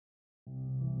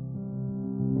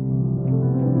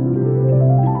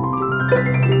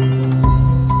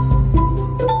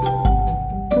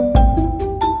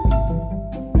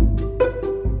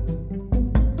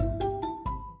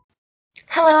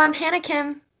I'm Hannah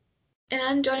Kim. And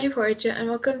I'm Johnny Portia, and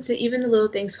welcome to Even the Little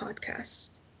Things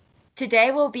podcast. Today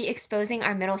we'll be exposing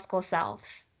our middle school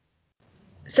selves.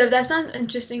 So, if that sounds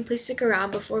interesting, please stick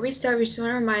around. Before we start, we just want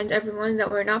to remind everyone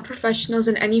that we're not professionals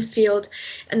in any field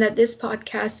and that this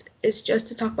podcast is just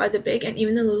to talk about the big and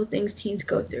even the little things teens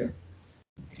go through.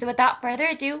 So, without further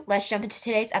ado, let's jump into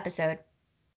today's episode.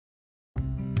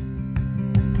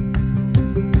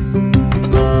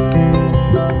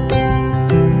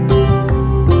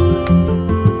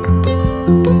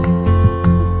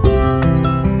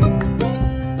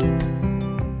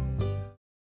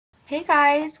 Hey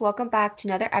guys, welcome back to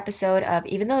another episode of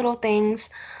Even the Little Things.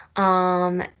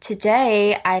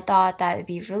 Today I thought that would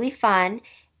be really fun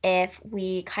if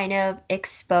we kind of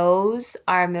expose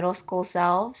our middle school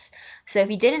selves. So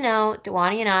if you didn't know,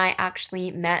 Dewani and I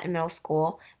actually met in middle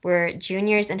school. We're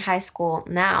juniors in high school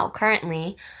now,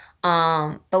 currently.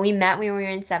 But we met when we were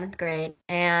in seventh grade,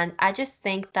 and I just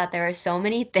think that there are so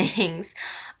many things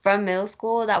from middle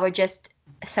school that were just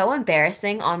so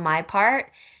embarrassing on my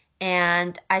part.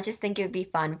 And I just think it would be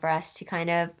fun for us to kind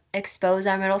of expose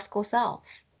our middle school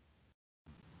selves.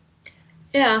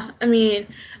 Yeah, I mean,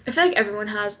 I feel like everyone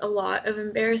has a lot of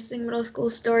embarrassing middle school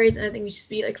stories, and I think it would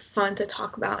just be like fun to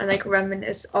talk about and like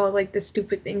reminisce all like the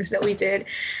stupid things that we did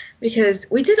because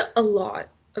we did a lot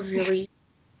of really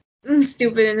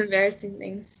stupid and embarrassing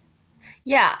things.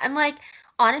 Yeah, and like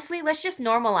honestly, let's just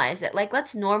normalize it. Like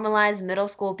let's normalize middle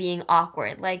school being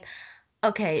awkward. Like,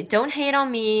 okay, don't hate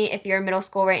on me if you're in middle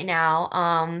school right now.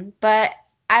 But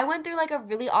I went through like a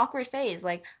really awkward phase.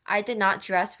 Like I did not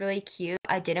dress really cute.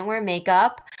 I didn't wear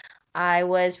makeup. I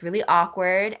was really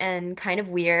awkward and kind of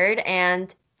weird,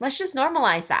 and let's just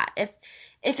normalize that.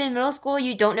 If in middle school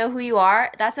you don't know who you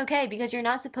are, that's okay because you're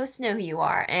not supposed to know who you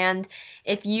are. And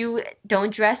if you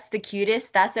don't dress the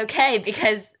cutest, that's okay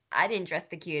because I didn't dress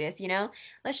the cutest.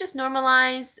 Let's just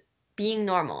normalize being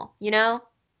normal.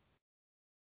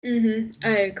 I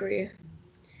agree.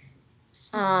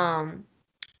 Um,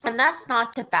 And that's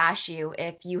not to bash you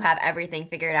if you have everything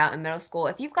figured out in middle school.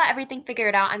 If you've got everything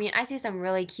figured out, I mean, I see some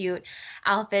really cute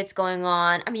outfits going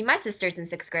on. I mean, my sister's in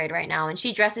sixth grade right now, and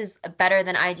she dresses better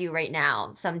than I do right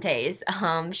now some days.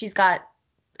 She's got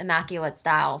immaculate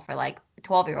style for like a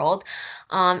 12-year-old.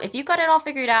 If you've got it all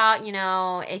figured out,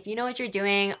 if you know what you're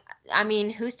doing, I mean,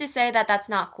 who's to say that that's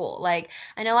not cool? Like,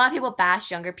 I know a lot of people bash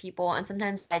younger people, and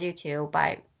sometimes I do too,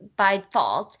 by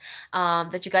fault,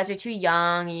 that you guys are too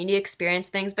young and you need to experience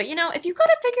things. But if you got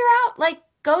to figure out, like,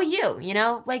 go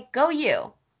like go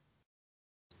you.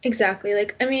 Exactly.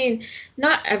 Like, I mean,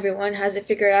 not everyone has it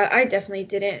figured out. I definitely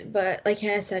didn't, but like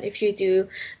Hannah said, if you do,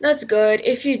 that's good.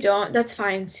 If you don't, that's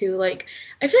fine too. Like,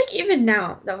 I feel like even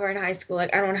now that we're in high school,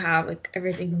 like, I don't have like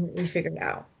everything completely figured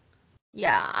out.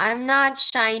 Yeah, I'm not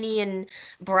shiny and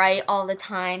bright all the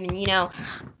time. And,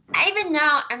 even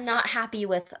now, I'm not happy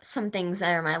with some things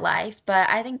that are in my life. But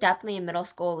I think definitely in middle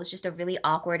school was just a really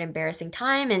awkward, embarrassing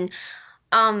time. And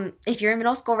if you're in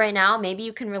middle school right now, maybe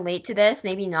you can relate to this,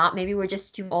 maybe not. Maybe we're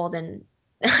just too old and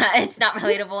it's not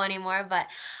relatable anymore. But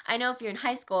I know if you're in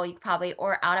high school, you could probably,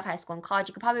 or out of high school and college,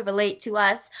 you could probably relate to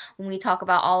us when we talk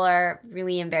about all our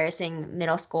really embarrassing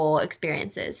middle school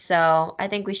experiences. So I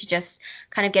think we should just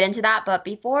kind of get into that. But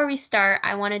before we start,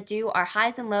 I want to do our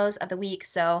highs and lows of the week.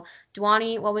 So,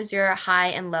 Dwani, what was your high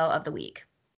and low of the week?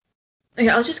 Okay,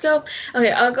 I'll just go.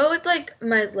 Okay, I'll go with like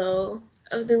my low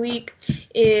of the week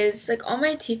is like all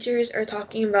my teachers are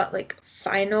talking about like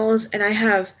finals, and I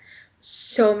have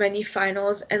so many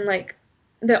finals, and like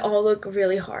they all look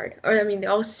really hard, or I mean, they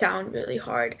all sound really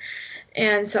hard.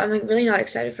 And so I'm like really not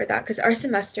excited for that because our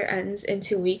semester ends in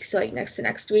 2 weeks. So like next to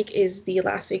next week is the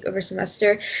last week of our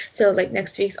semester. So like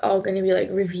next week's all going to be like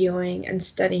reviewing and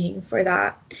studying for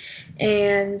that.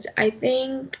 And I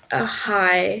think a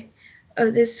high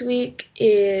of this week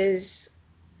is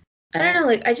I don't know,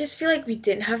 like I just feel like we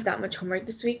didn't have that much homework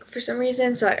this week for some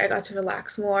reason. So like I got to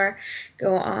relax more,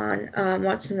 go on,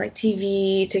 watch some like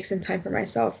TV, take some time for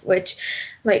myself, which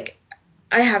like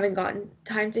I haven't gotten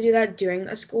time to do that during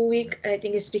a school week. And I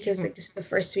think it's because like this is the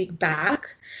first week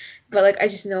back. But like I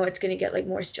just know it's gonna get like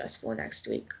more stressful next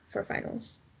week for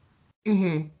finals.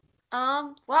 Mm-hmm.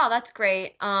 Wow, that's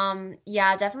great.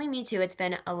 Yeah, definitely me too. It's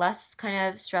been a less kind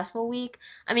of stressful week.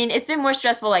 I mean, it's been more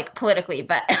stressful like politically,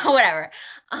 but whatever.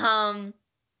 Um,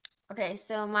 okay,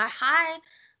 so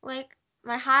like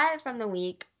my high from the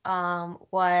week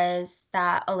was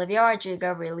that Olivia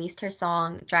Rodrigo released her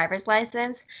song Driver's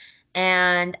License,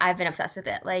 and I've been obsessed with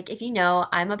it. Like if you know,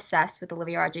 I'm obsessed with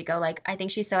Olivia Rodrigo. Like I think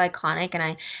she's so iconic,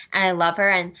 and I love her.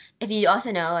 And if you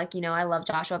also know, like I love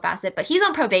Joshua Bassett, but he's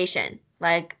on probation.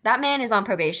 Like that man is on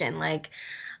probation. Like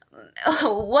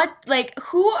what, like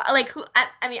who,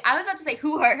 I mean, I was about to say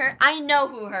who hurt her. I know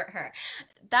who hurt her.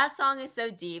 That song is so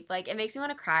deep. Like it makes me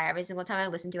want to cry every single time I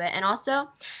listen to it. And also,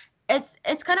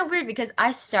 it's kind of weird because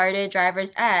I started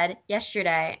driver's ed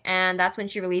yesterday, and that's when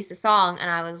she released the song, and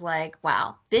I was like,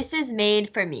 wow, this is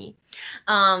made for me.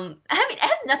 I mean, it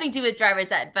has nothing to do with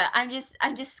driver's ed, but I'm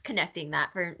just connecting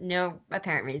that for no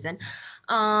apparent reason.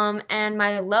 And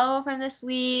my low from this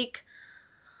week,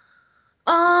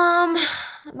 um,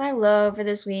 my low for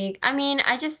this week. I mean,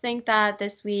 I just think that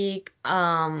this week,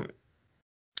 for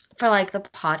like the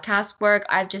podcast work,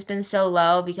 I've just been so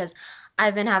low because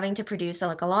I've been having to produce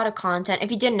like a lot of content.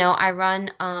 If you didn't know, I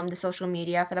run the social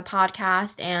media for the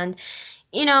podcast, and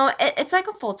it's like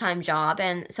a full-time job,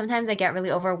 and sometimes I get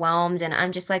really overwhelmed and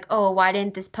I'm just like, oh, why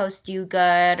didn't this post do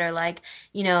good? Or like,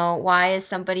 why is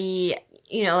somebody,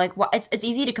 like it's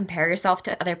easy to compare yourself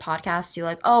to other podcasts. You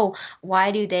like, oh,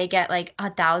 why do they get like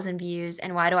 1,000 views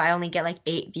and why do I only get like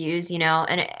 8 views,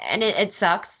 and it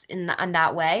sucks in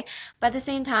that way. But at the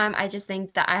same time, I just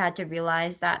think that I had to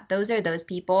realize that those are those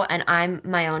people and I'm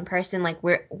my own person. Like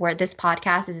we're this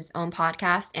podcast is its own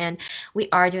podcast, and we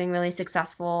are doing really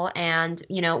successful, and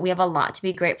we have a lot to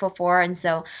be grateful for. And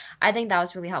so I think that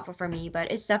was really helpful for me,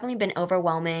 but it's definitely been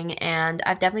overwhelming, and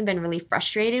I've definitely been really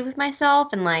frustrated with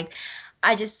myself, and like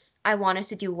I want us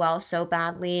to do well so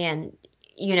badly, and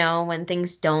when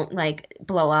things don't like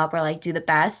blow up or like do the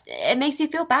best, it makes you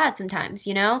feel bad sometimes.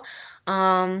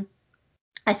 um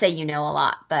I say a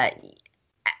lot, but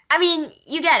I mean,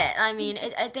 you get it. I mean,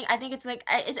 I think it's like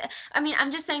it's. I mean,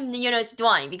 I'm just saying, it's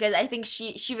Dwani because I think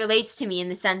she relates to me in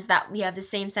the sense that we have the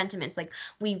same sentiments. Like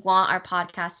we want our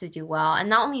podcast to do well, and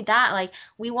not only that, like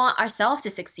we want ourselves to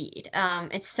succeed.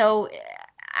 It's so,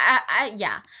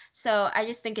 yeah. So I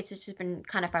just think it's just been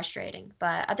kind of frustrating.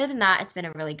 But other than that, it's been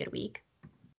a really good week.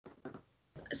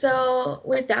 So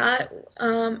with that,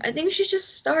 I think we should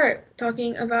just start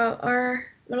talking about our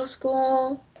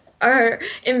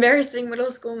embarrassing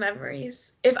middle school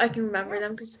memories, if I can remember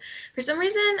them, because for some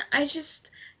reason I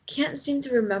just can't seem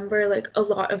to remember like a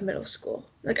lot of middle school.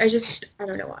 Like I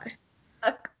don't know why.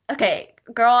 Okay,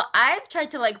 girl, I've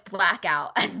tried to like black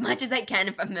out as much as I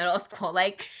can from middle school.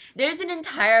 Like, there's an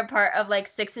entire part of like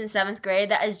sixth and seventh grade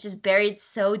that is just buried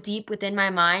so deep within my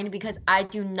mind because I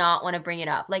do not want to bring it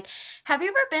up. Like, have you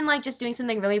ever been like just doing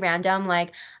something really random?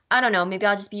 Like, I don't know, maybe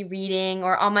I'll just be reading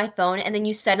or on my phone, and then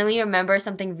you suddenly remember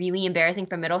something really embarrassing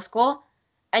from middle school,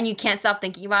 and you can't stop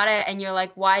thinking about it, and you're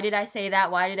like, why did I say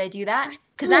that? Why did I do that?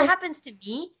 Because that Oh, happens to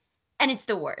me, and it's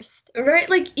the worst. right?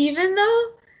 Like even though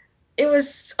it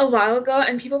was a while ago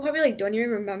and people probably like don't even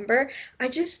remember, I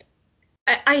just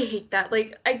I hate that.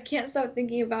 Like I can't stop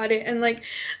thinking about it and like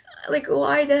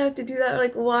why did I have to do that? Or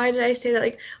like why did I say that?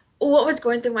 Like what was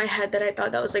going through my head that I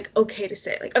thought that was like okay to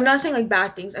say? Like I'm not saying like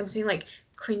bad things. I'm saying like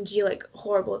cringy, like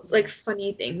horrible, like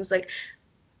funny things. Like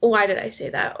why did I say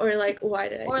that? Or like why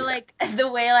did I Or do that? like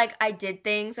the way like I did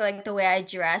things or like the way I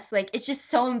dressed, like it's just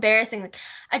so embarrassing. Like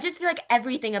I just feel like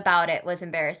everything about it was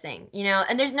embarrassing.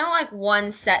 And there's no like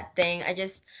one set thing.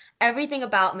 Everything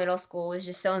about middle school was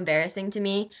just so embarrassing to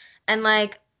me. And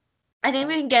like I think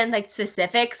we can get into like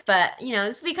specifics, but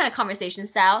this will be kind of conversation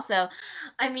style. So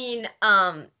I mean,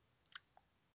 I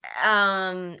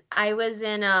was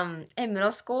in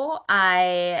middle school.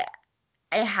 I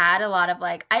had a lot of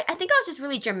like I think I was just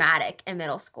really dramatic in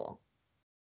middle school.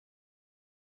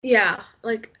 Yeah,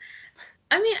 like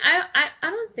I mean I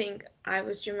don't think I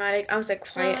was dramatic. I was like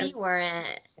No, quiet and you to weren't.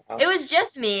 It myself. was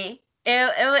just me.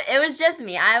 It was just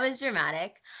me. I was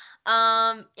dramatic.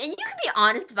 And you can be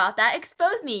honest about that.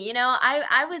 Expose me.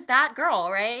 I was that girl,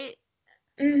 right?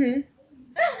 Mm-hmm.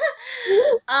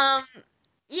 Um,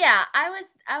 yeah, I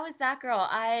was that girl.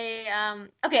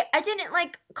 Okay, I didn't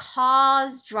like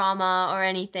cause drama or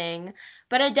anything,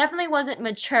 but I definitely wasn't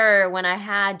mature when I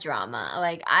had drama.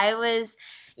 Like I was,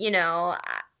 you know,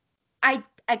 I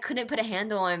couldn't put a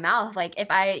handle on my mouth. Like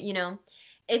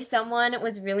if someone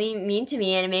was really mean to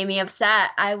me and it made me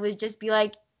upset, I would just be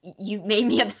like, you made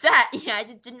me upset. I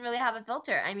just didn't really have a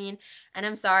filter. I mean, and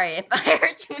I'm sorry if I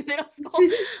hurt you in middle school.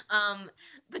 Um,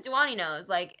 but Dewani knows,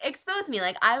 like, expose me.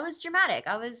 Like I was dramatic.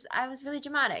 I was really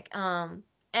dramatic.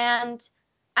 And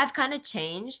I've kind of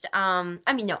changed. I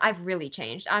mean, no, I've really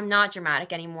changed. I'm not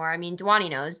dramatic anymore. I mean, Dewani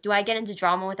knows. Do I get into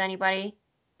drama with anybody?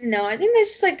 No, I think that's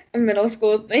just like a middle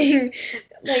school thing.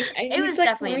 Like I It used was to like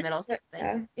definitely a middle school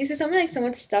thing. used to tell me like so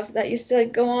much stuff that used to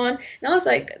like go on, and I was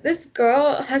like, this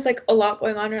girl has like a lot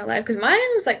going on in her life because mine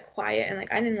was like quiet and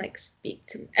like I didn't like speak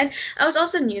to, and I was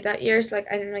also new that year, so like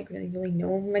I didn't like really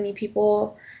know many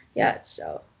people yet.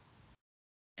 So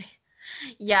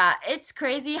Yeah, it's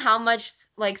crazy how much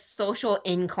like social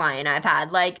incline I've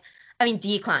had. Like, I mean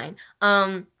decline.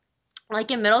 Like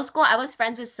in middle school, I was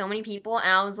friends with so many people and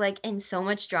I was like in so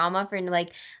much drama for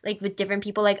like with different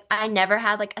people. Like I never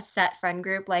had like a set friend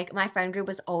group. Like my friend group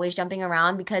was always jumping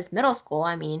around because middle school,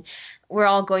 I mean, we're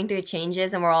all going through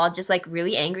changes and we're all just like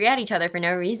really angry at each other for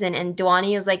no reason. And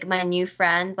Duani is like my new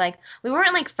friend. Like we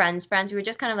weren't like friends. We were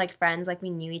just kind of like friends. Like we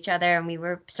knew each other and we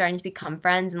were starting to become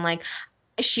friends. And like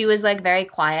she was like very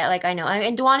quiet. Like I know,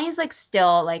 and Duani is like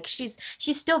still like she's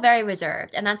still very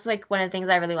reserved. And that's like one of the things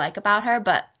I really like about her.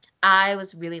 But I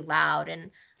was really loud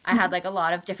and I had like a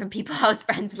lot of different people I was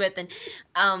friends with and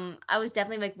I was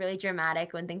definitely like really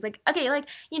dramatic when things like okay like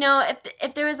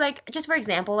if there was like just for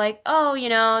example like oh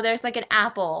there's like an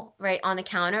apple right on the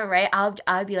counter right I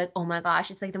would be like oh my gosh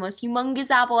it's like the most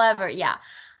humongous apple ever yeah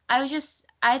I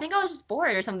think I was just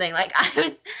bored or something like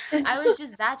I was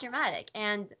just that dramatic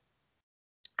and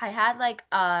I had like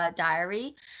a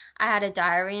diary. I had a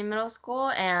diary in middle school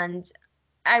and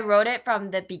I wrote it from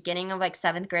the beginning of like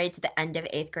seventh grade to the end of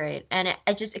eighth grade, and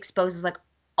it just exposes like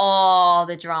all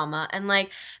the drama. And like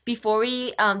before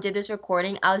we did this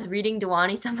recording, I was reading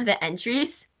Duani some of the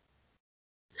entries.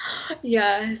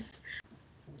 Yes.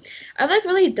 I have like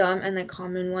really dumb and like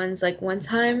common ones. Like one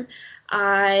time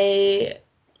I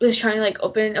was trying to like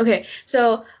open okay,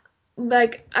 so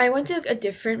like I went to like, a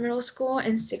different middle school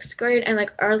in sixth grade and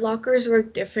like our lockers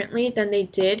worked differently than they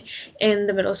did in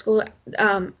the middle school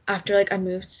after like I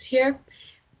moved here.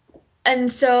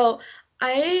 And so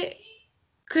I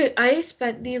I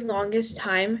spent the longest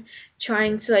time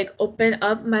trying to like open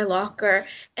up my locker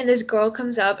and this girl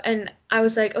comes up and I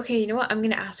was like, okay, you know what? I'm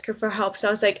gonna ask her for help. So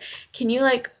I was like, can you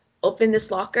like open this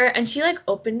locker? And she like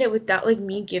opened it without like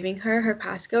me giving her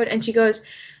passcode and she goes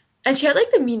and she had like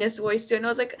the meanest voice too and I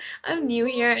was like, I'm new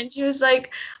here and she was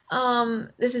like,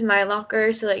 this is my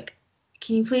locker, so like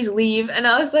can you please leave? And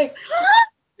I was like,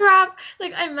 crap,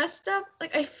 like I messed up,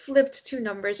 like I flipped two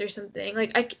numbers or something.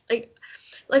 Like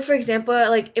for example,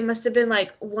 like it must have been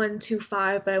like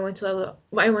 125, but I went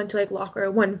to like locker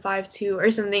 152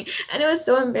 or something, and it was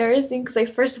so embarrassing because like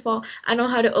first of all, I know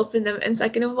how to open them, and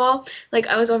second of all, like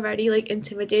I was already like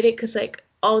intimidated because like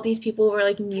all these people were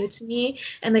like new to me,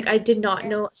 and like I did not Yeah.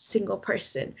 know a single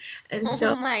person, and Oh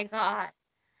so my God.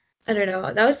 I don't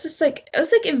know. That was just like it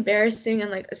was like embarrassing and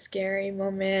like a scary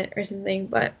moment or something,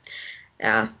 but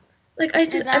yeah, like And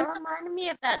I that reminded me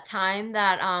of that time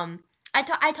that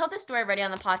I told this story already on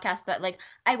the podcast, but like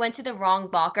I went to the wrong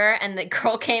locker and the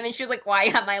girl came and she was like, "Why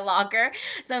you at my locker?"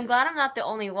 So I'm glad I'm not the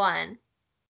only one.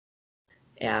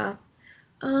 yeah.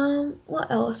 What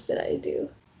else did I do?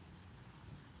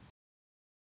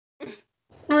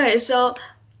 Okay, so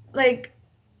like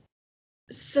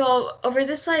so over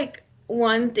this like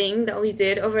one thing that we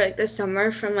did over like the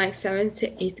summer from like seventh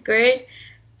to eighth grade,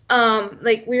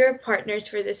 like we were partners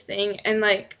for this thing and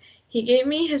like he gave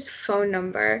me his phone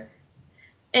number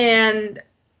and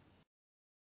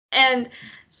and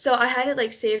so I had it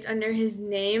like saved under his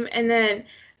name and then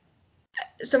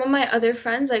some of my other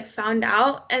friends like found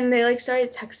out and they like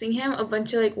started texting him a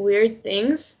bunch of like weird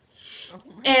things. Oh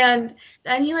my And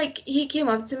then he came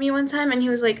up to me one time and he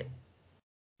was like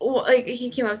he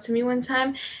came up to me one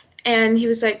time and he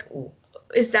was like,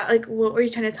 is that like what were you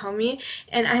trying to tell me?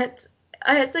 And I had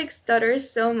to like stutter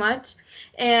so much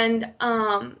and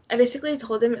I basically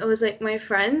told him it was like my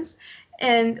friends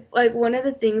and like one of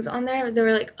the things on there they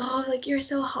were like, oh, like you're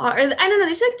so hot, or I don't know,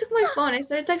 they just like took my phone. I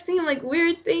started texting him like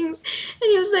weird things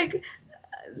and he was like,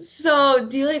 so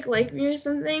do you like me or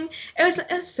something? It was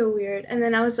so weird. And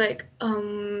then I was like,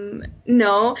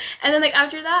 no. And then like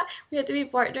after that, we had to be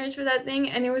partners for that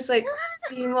thing, and it was like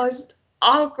the most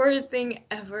awkward thing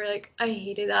ever. Like I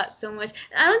hated that so much.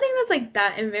 I don't think that's like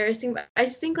that embarrassing, but I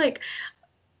just think like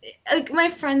my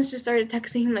friends just started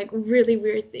texting him like really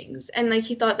weird things, and like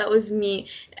he thought that was me,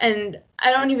 and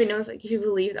I don't even know if you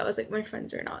believe that was like my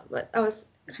friends or not, but that was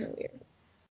kind of weird.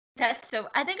 That's so,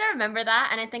 I think I remember that,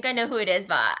 and I think I know who it is,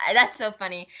 but that's so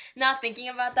funny. Not thinking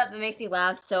about that, that makes me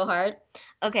laugh so hard.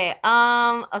 Okay, so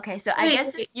I Wait, guess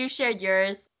since wait. you shared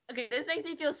yours, okay, this makes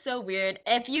me feel so weird.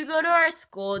 If you go to our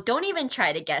school, don't even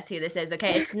try to guess who this is,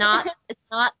 okay? It's not,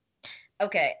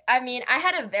 okay. I mean, I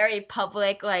had a very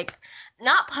public, like,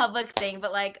 not public thing,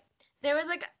 but like, there was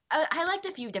like, I liked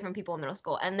a few different people in middle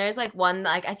school, and there's like one that,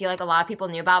 like I feel like a lot of people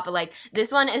knew about, but like this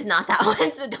one is not that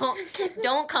one, so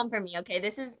don't come for me, okay?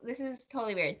 This is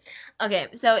totally weird. Okay,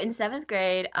 so in seventh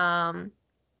grade, I'm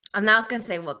not gonna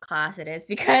say what class it is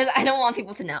because I don't want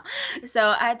people to know.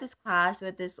 So I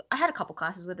had a couple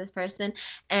classes with this person,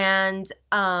 and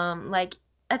like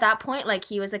at that point, like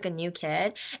he was like a new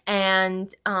kid,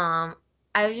 and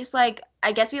I was just like,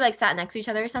 I guess we like sat next to each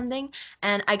other or something,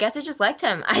 and I guess I just liked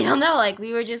him. I don't know, like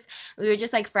we were just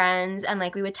like friends, and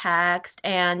like we would text,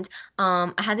 and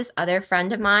I had this other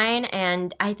friend of mine,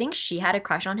 and I think she had a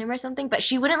crush on him or something, but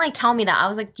she wouldn't like tell me that. I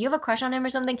was like, "Do you have a crush on him or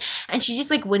something?" And she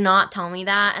just like would not tell me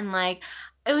that, and like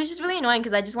it was just really annoying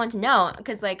because I just wanted to know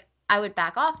because like I would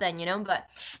back off then, but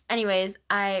anyways,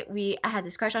 I had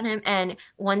this crush on him, and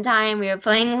one time we were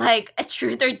playing like a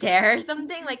truth or dare or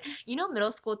something, like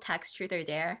middle school text truth or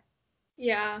dare.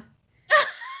 Yeah.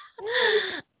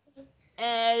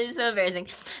 And it's so embarrassing.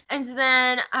 And so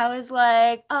then I was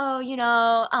like, oh,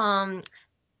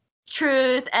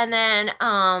 truth, and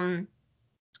then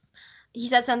he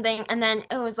said something, and then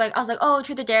it was like I was like, oh,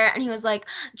 truth or dare, and he was like,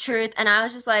 truth, and I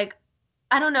was just like,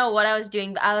 I don't know what I was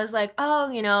doing, but I was like, oh,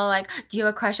 like, do you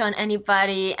have a crush on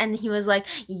anybody? And he was like,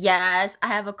 yes, I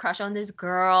have a crush on this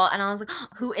girl. And I was like,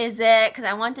 who is it? Because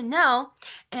I wanted to know.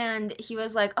 And he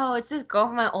was like, oh, it's this girl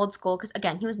from my old school. Because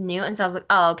again, he was new. And so I was like,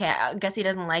 oh, okay, I guess he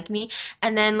doesn't like me.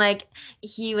 And then like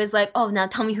he was like, oh, now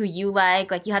tell me who you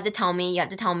like. Like, you have to tell me. You have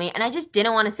to tell me. And I just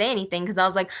didn't want to say anything because I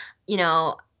was like, you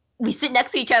know, we sit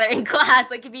next to each other in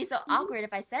class. Like, it'd be so awkward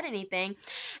if I said anything.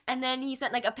 And then he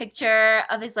sent like a picture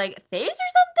of his like face or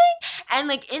something. And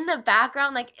like in the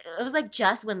background, like it was like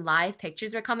just when live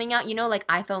pictures were coming out, like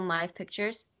iPhone live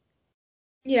pictures.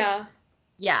 Yeah.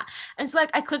 Yeah. And so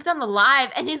like I clicked on the live,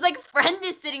 and his like friend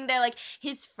is sitting there, like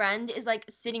his friend is like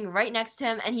sitting right next to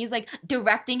him, and he's like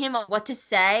directing him on what to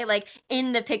say, like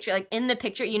in the picture, how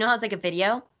it's like a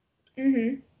video?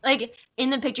 Mm-hmm. Like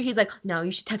in the picture, he's like, no,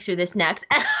 you should text her this next.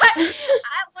 And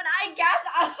when I guessed,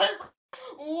 I was like,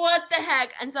 what the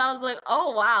heck? And so I was like,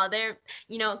 oh wow, they're,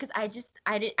 because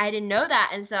I didn't know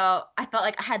that, and so I felt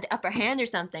like I had the upper hand or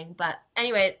something. But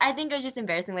anyway, I think it was just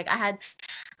embarrassing. Like I had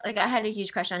a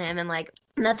huge crush on him, and like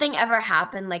nothing ever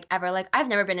happened, like ever. Like I've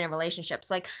never been in a relationship,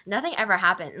 so like nothing ever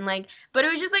happened, and like, but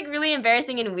it was just like really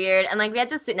embarrassing and weird, and like we had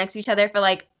to sit next to each other for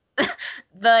like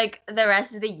the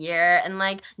rest of the year, and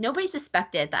like nobody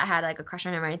suspected that I had like a crush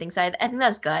on him or anything, so I think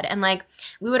that's good. And like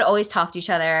we would always talk to each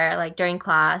other like during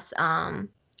class.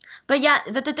 But yeah,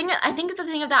 but I think the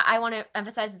thing of that I want to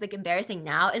emphasize is like embarrassing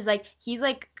now is like he's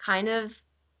like kind of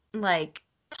like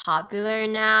popular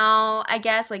now, I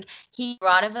guess. Like he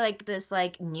brought of like this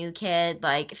like new kid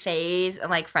like phase, and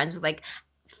like friends with like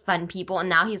fun people, and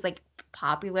now he's like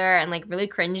popular and like really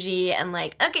cringy, and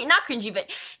like, okay, not cringy, but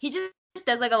he just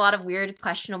does like a lot of weird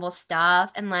questionable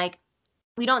stuff, and like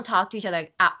we don't talk to each other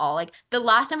at all. Like the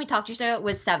last time we talked to each other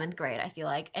was seventh grade, I feel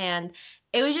like, and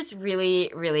it was just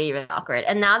really, really, really awkward.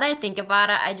 And now that I think about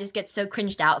it, I just get so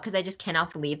cringed out because I just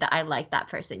cannot believe that I like that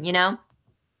person.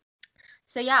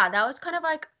 So yeah, that was kind of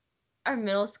like our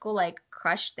middle school like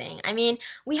crush thing. I mean,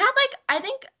 we had like, I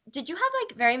think, did you have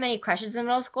like very many crushes in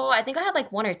middle school? I think I had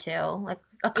like one or two, like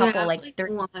a couple, Yeah, like like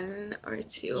three. one or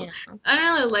two. Yeah, I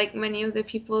don't really like many of the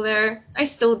people there. I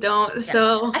still don't, yeah.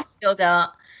 so. I still don't.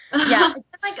 Yeah, it's been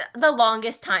like the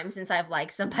longest time since I've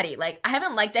liked somebody. Like I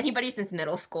haven't liked anybody since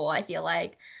middle school, I feel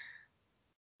like.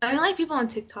 I don't like people on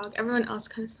TikTok. Everyone else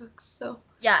kind of sucks, so.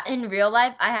 Yeah, in real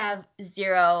life, I have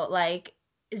zero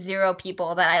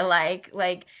people that I like.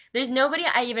 Like, there's nobody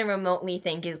I even remotely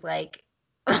think is like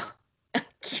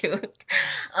cute.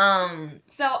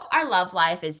 So our love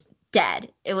life is dead.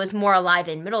 It was more alive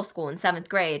in middle school in seventh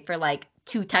grade for like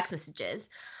two text messages.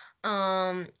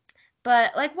 Um,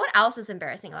 but like, what else was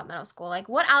embarrassing about middle school? Like,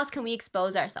 what else can we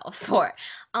expose ourselves for?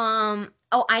 Oh,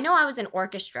 I know I was in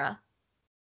orchestra.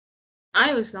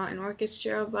 I was not in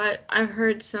orchestra, but I've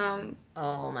heard some.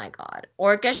 Oh my God.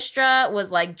 Orchestra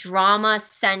was like drama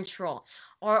central.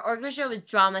 Or orchestra was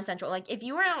drama central. Like if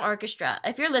you were in orchestra,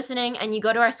 if you're listening and you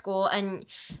go to our school and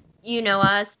you know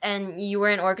us and you were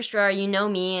in orchestra, or you know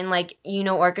me and like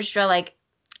orchestra, like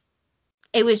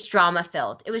it was drama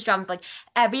filled. It was drama like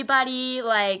everybody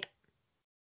like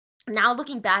now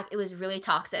looking back, it was really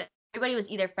toxic. Everybody was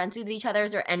either friends with each other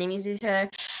or enemies with each other.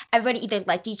 Everybody either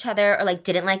liked each other or like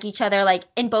didn't like each other, like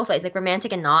in both ways, like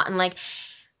romantic and not. And like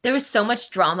there was so much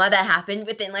drama that happened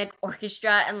within like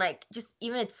orchestra and like just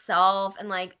even itself, and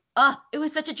like it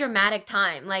was such a dramatic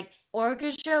time. Like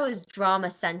orchestra was drama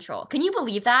central. Can you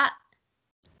believe that?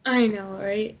 I know,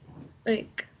 right?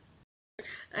 Like,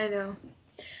 I know.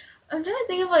 I'm trying to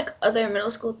think of like other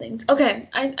middle school things. Okay,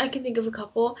 I can think of a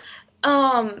couple.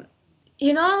 Um,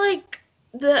 like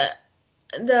the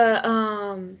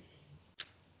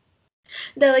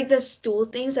like the stool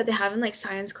things that they have in like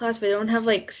science class, but they don't have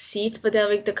like seats, but they have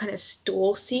like the kind of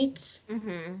stool seats.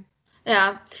 Mm-hmm.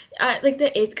 Yeah, like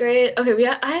the eighth grade. Okay,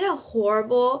 I had a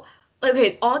horrible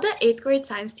okay, all the eighth grade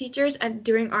science teachers and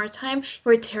during our time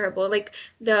were terrible. Like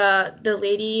the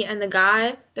lady and the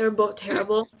guy, they were both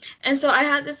terrible. And so I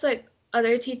had this like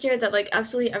other teacher that like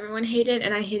absolutely everyone hated,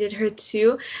 and I hated her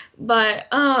too. But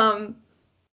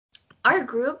our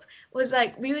group was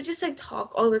like we would just like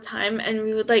talk all the time, and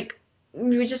we would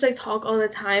just like talk all the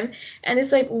time. And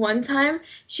it's like one time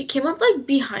she came up like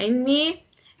behind me,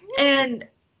 and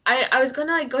I was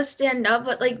gonna like go stand up,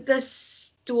 but like the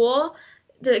stool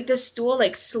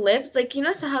like slipped. Like you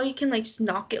know so how you can like just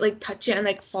knock it, like touch it and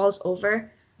like falls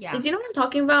over. Like Yeah. do you know what I'm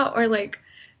talking about? Or like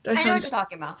do I I know sound what you're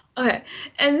talking about. okay.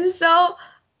 And so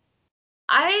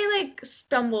I like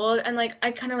stumbled and like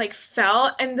I kind of like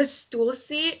fell, and the stool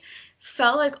seat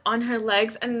fell like on her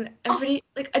legs, and I'm Oh, pretty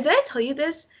like did I tell you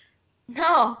this?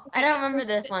 no, I Okay, don't remember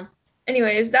this one.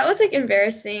 anyways, that was like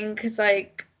embarrassing because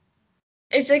like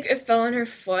it's like it fell on her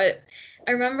foot.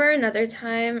 I remember another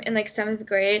time in like seventh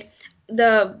grade,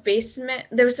 the basement,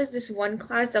 there was like this one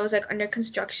class that was like under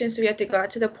construction, so we had to go out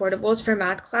to the portables for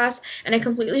math class, and I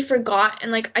completely forgot,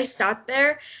 and like I sat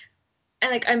there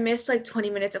and like I missed like 20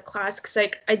 minutes of class because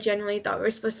like I genuinely thought we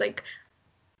were supposed to like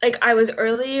I was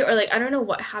early, or like I don't know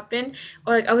what happened,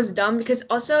 or like I was dumb because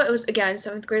also it was again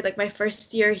seventh grade, like my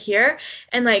first year here,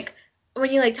 and like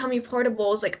when you like tell me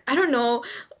portables, like I don't know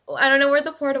where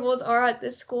the portables are at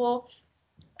this school.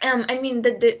 I mean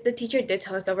the teacher did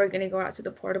tell us that we're gonna go out to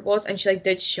the portables, and she like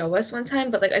did show us one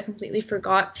time, but like I completely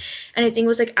forgot, and I think it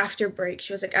was like after break.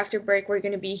 She was like after break we're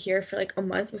gonna be here for like a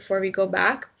month before we go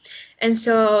back, and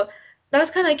so that was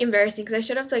kind of like embarrassing because I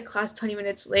showed up to like class 20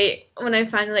 minutes late when I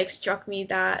finally like struck me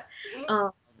that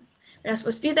um we're not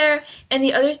supposed to be there. And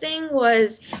the other thing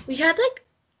was we had like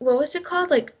what was it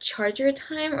called, like charger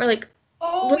time, or like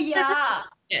Oh was it like yeah.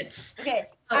 minutes? Okay.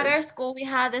 Oh, At our school, we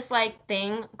had this like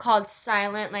thing called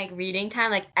silent like reading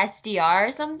time, like SDR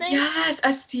or something. yes,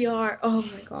 STR. Oh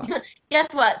my God.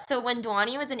 Guess what? So when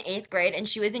Dwani was in eighth grade and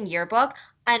she was in yearbook,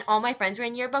 and all my friends were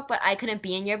in yearbook, but I couldn't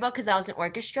be in yearbook because I was in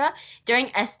orchestra,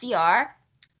 during SDR,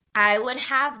 I would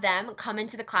have them come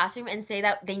into the classroom and say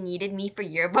that they needed me for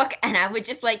yearbook, and I would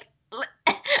just like,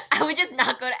 I would just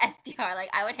not go to SDR. Like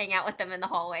I would hang out with them in the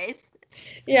hallways.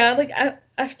 Yeah, like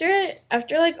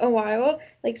after like a while,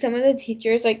 like some of the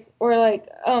teachers like were like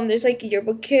there's like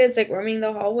yearbook kids like roaming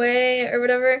the hallway or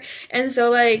whatever. And so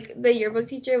like the yearbook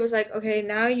teacher was like, "Okay,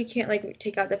 now you can't like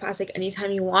take out the pass like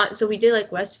anytime you want." So we did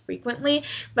like less frequently,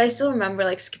 but I still remember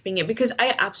like skipping it because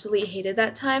I absolutely hated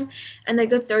that time. And like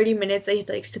the 30 minutes I had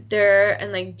to like sit there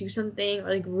and like do something or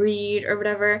like read or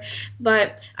whatever.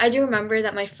 But I do remember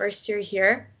that my first year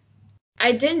here,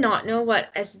 I did not know what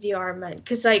SDR meant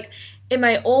because, like, in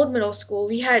my old middle school,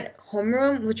 we had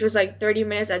homeroom, which was like 30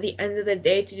 minutes at the end of the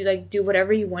day to do, like, do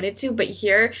whatever you wanted to. But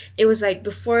here, it was like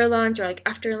before lunch or like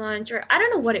after lunch, or I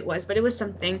don't know what it was, but it was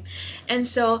something. And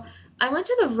so I went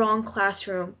to the wrong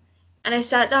classroom, and I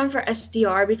sat down for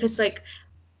SDR because, like,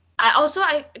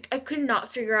 I could not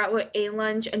figure out what A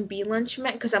lunch and B lunch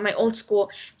meant because at my old school,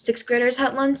 sixth graders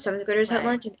had lunch, seventh graders had Right.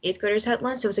 lunch, and eighth graders had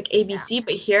lunch. So it was like Yeah. ABC,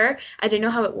 but here I didn't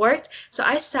know how it worked. So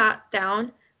I sat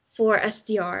down for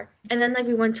SDR, and then like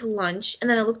we went to lunch, and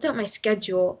then I looked at my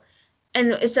schedule,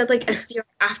 and it said like SDR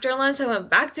after lunch. So I went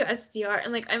back to SDR,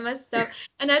 and like I messed up,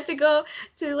 and I had to go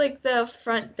to like the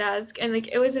front desk, and like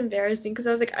it was embarrassing because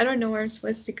I was like I don't know where I'm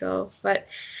supposed to go, but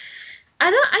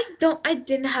I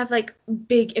didn't have like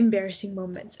big embarrassing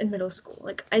moments in middle school.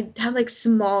 Like I have like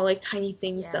small, like tiny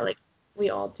things that Yeah. like we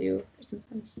all do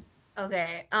sometimes.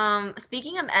 Okay.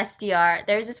 Speaking of SDR,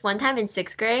 there was this one time in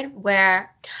sixth grade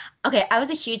where, okay, I was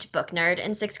a huge book nerd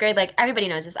in sixth grade. Like everybody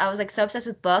knows this. I was like so obsessed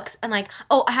with books, and like,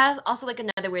 oh, I have also like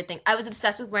another weird thing. I was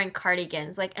obsessed with wearing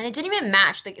cardigans, like, and it didn't even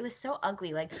match. Like it was so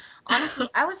ugly. Like honestly,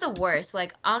 I was the worst.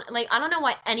 Like I don't know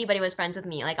why anybody was friends with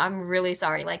me. Like I'm really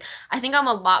sorry. Like I think I'm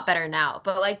a lot better now,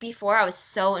 but like before I was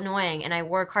so annoying, and I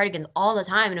wore cardigans all the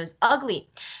time, and it was ugly.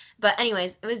 But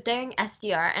anyways, it was during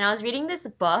SDR, and I was reading this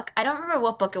book. I don't remember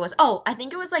what book it was. Oh, I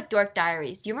think it was like Dork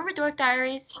Diaries. Do you remember Dork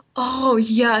Diaries? Oh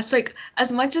yes, like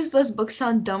as much as those books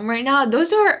sound dumb right now,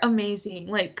 those are amazing.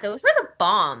 Like Those were the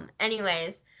bomb.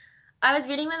 Anyways, I was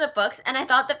reading one of the books, and I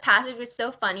thought the passage was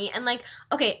so funny. And like,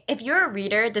 okay, if you're a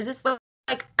reader, does this look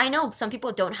like, I know some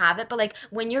people don't have it, but like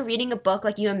when you're reading a book,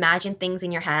 like you imagine things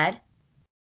in your head,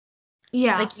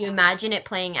 yeah. like you imagine it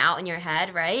playing out in your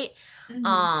head, right? Hmm.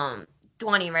 Um,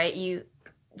 Dwani, right?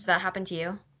 Does that happen to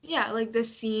you? Yeah, like the Yeah.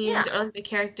 scenes or like the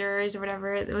characters or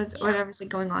whatever it was, Yeah. whatever's like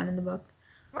going on in the book.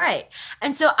 Right.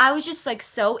 And so I was just like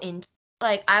so into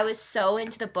like I was so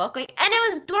into the book. Like and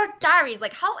it was Dork Diaries.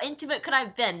 Like how into it could I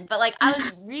have been? But like I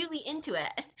was really into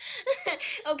it.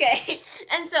 Okay.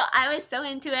 And so I was so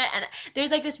into it, and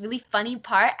there's like this really funny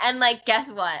part, and like guess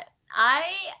what?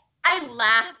 I I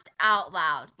laughed out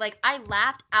loud. Like, I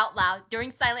laughed out loud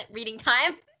during silent reading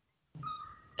time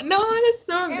No, that's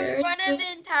so in front of embarrassing.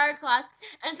 the entire class.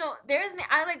 And so there's me.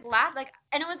 I like laughed like,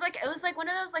 and it was like one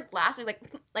of those like laughs,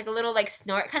 like a little like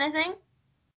snort kind of thing.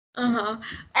 Uh-huh.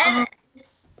 And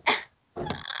Oh,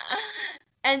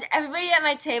 and everybody at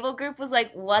my table group was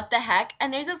like, "What the heck?"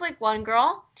 And there's this like one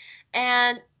girl,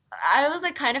 and I was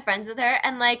like kind of friends with her,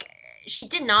 and like she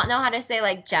did not know how to say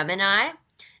like Gemini.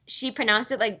 She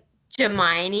pronounced it like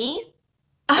Gemini.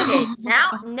 Okay, now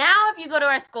if you go to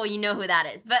our school, you know who that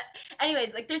is. But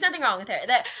anyways, like there's nothing wrong with her.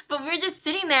 But we were just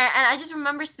sitting there and I just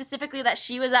remember specifically that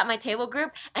she was at my table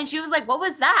group and she was like, "What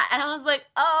was that?" And I was like,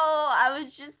 "Oh, I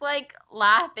was just like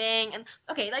laughing." And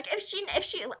okay, like if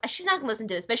she's not gonna listen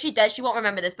to this, but if she does, she won't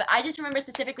remember this. But I just remember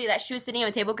specifically that she was sitting at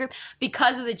a table group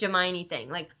because of the Gemini thing.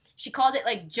 Like she called it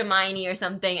like Gemini or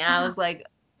something, and I was like,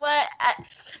 "What?"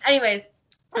 Anyways,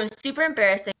 it was super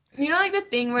embarrassing. you know, like the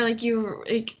thing where like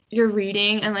you're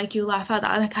reading and like you laugh out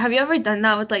loud. Like, have you ever done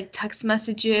that with like text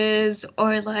messages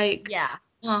or like Yeah.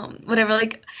 whatever?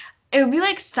 Like, it would be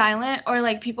like silent or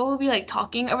like people will be like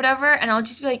talking or whatever, and I'll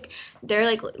just be like they're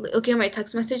like looking at my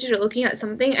text messages or looking at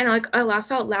something, and like I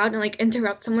laugh out loud and like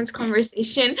interrupt someone's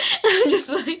conversation. And I'm just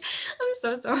like, I'm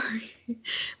so sorry.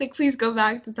 Like, please go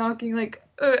back to talking. Like,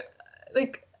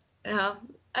 yeah,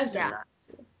 I've done Yeah. that.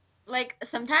 Like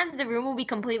sometimes the room will be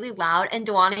completely loud and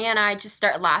Duani and I just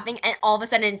start laughing and all of a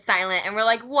sudden it's silent and we're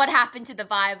like, what happened to the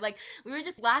vibe? Like we were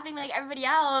just laughing like everybody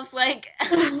else. Like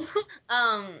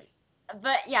um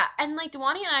but yeah, and like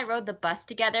Duani and I rode the bus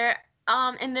together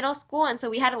in middle school and so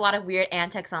we had a lot of weird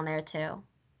antics on there too.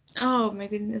 Oh my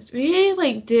goodness. We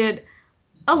like did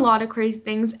a lot of crazy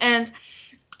things, and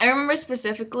I remember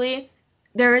specifically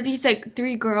there were these like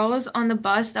three girls on the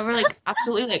bus that were like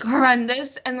absolutely like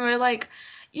horrendous, and we're like,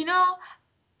 you know,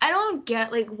 I don't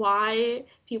get like why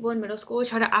people in middle school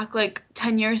try to act like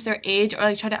 10 years their age or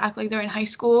like try to act like they're in high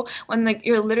school when like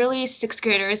you're literally sixth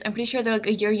graders. I'm pretty sure they're like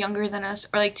a year younger than us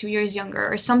or like 2 years younger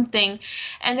or something.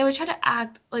 And they would try to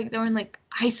act like they were in like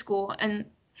high school, and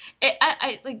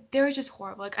I like they were just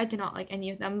horrible. Like I did not like any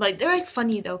of them. Like they're like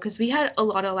funny though because we had a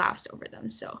lot of laughs over them.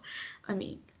 So, I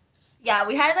mean, Yeah,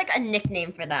 we had like a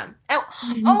nickname for them.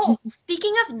 Oh,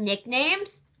 speaking of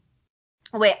nicknames,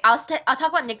 wait, I'll talk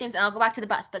about nicknames and I'll go back to the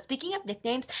bus. But speaking of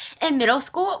nicknames, in middle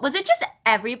school, was it just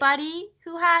everybody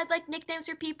who had like nicknames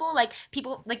for people? Like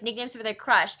people like nicknames for their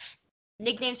crush,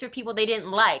 nicknames for people they didn't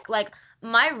like. Like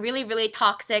my really, really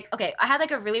toxic, okay, I had like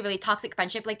a really, really toxic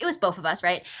friendship. Like it was both of us,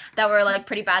 right? That were like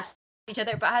pretty bad to each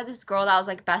other. But I had this girl that I was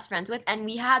like best friends with, and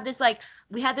we had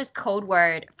this code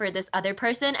word for this other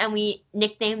person, and we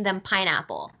nicknamed them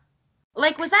Pineapple.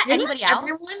 Like, was that anybody else?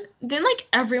 didn't like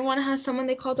everyone has someone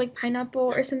they called like pineapple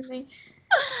or something?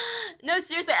 No,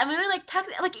 seriously. I mean, we were like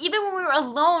texting, like even when we were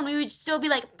alone, we would still be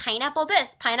like pineapple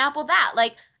this, pineapple that.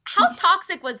 Like, how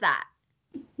toxic was that?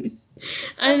 I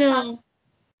So toxic. know.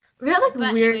 We had like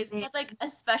But weird anyways, we had like a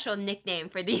names. special nickname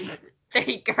for these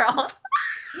three girls.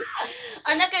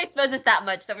 I'm not gonna expose this that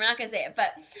much, so we're not gonna say it.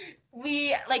 But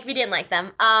we didn't like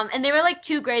them. And they were like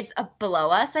 2 grades below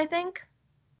us, I think.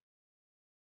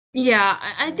 Yeah,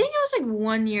 I think it was like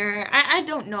 1 year. I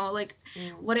don't know like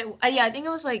Mm. what it. Yeah, I think it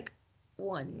was like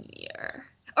 1 year.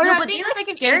 Or no, No, I but think they it was like like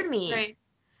in scared eighth me. grade.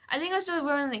 I think it was still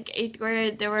we were in like eighth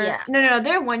grade. They were Yeah, no,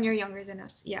 they're 1 year younger than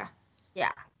us. Yeah.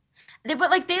 yeah.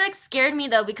 But they like scared me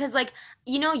though because like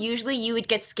usually you would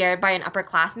get scared by an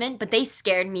upperclassman, but they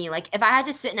scared me. Like if I had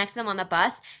to sit next to them on the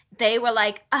bus, they were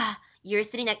like, you're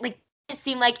sitting next." Like it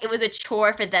seemed like it was a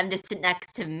chore for them to sit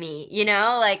next to me.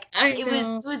 Like I it was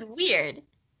know. it was weird.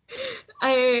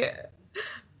 I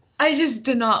I just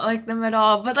did not like them at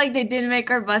all. But like they did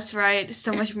make our bus ride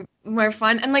so much more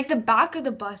fun. And like the back of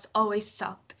the bus always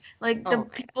sucked. Like the Oh my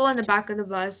people in the back of the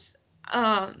bus,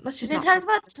 let's just They not talk talk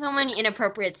about about so many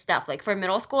inappropriate stuff. Like for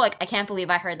middle school, like I can't believe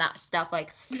I heard that stuff.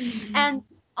 Like, it. and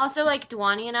also like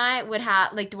Dwani and I would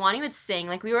have like Dwani would sing.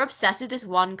 Like we were obsessed with this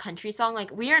one country song.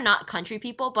 Like we are not country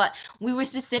people, but we would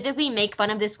specifically make fun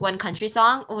of this one country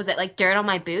song. What was it like Dirt on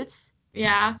My Boots?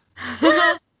 Yeah.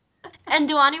 And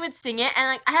Duani would sing it, and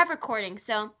like I have recordings.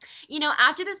 So,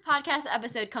 after this podcast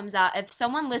episode comes out, if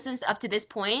someone listens up to this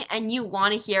point and you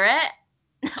want to hear it,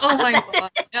 Oh I'll my send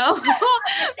God. it. No.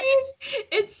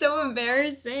 It's so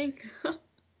embarrassing.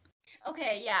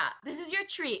 Okay, yeah. This is your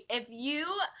treat. If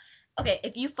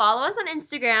you follow us on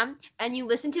Instagram and you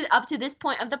listen to up to this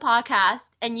point of the podcast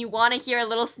and you want to hear a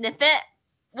little snippet,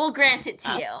 we'll grant it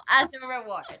to you as a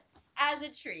reward, as a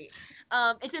treat.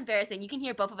 It's embarrassing. You can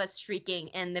hear both of us shrieking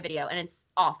in the video, and it's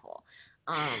awful.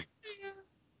 Um,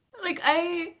 Like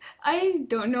I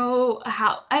don't know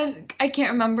how I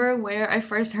can't remember where I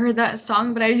first heard that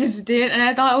song, but I just did, and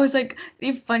I thought it was like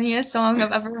the funniest song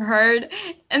I've ever heard.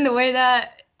 And the way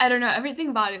that I don't know, everything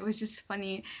about it was just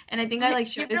funny. And I think I like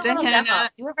Give showed her it a to little demo. Hannah.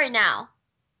 Do it right now.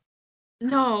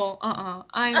 No,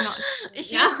 I'm not singing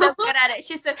She was so now. good at it.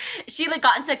 She like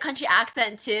got into the country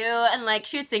accent too, and like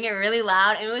she was singing it really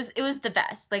loud. And it was the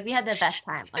best. Like we had the best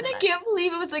time on And the I bus. can't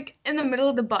believe it was like in the middle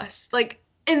of the bus, like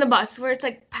in the bus where it's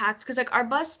like packed, because like our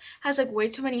bus has like way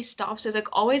too many stops, so it's like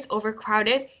always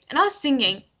overcrowded. And I was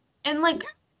singing, and like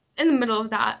in the middle of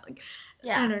that, like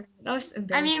I don't Yeah. know, that was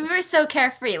I mean, embarrassing. we were so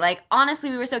carefree. Like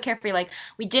honestly, we were so carefree. Like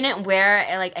we didn't wear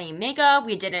like any makeup.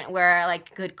 We didn't wear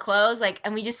like good clothes. Like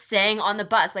and we just sang on the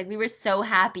bus. Like we were so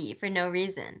happy for no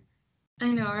reason.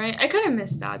 I know, right? I kind of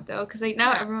miss that though, because like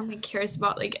now Yeah. everyone like cares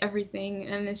about like everything,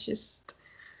 and it's just.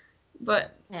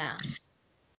 But Yeah.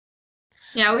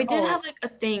 yeah, we did Oh, have like a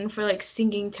thing for like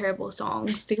singing terrible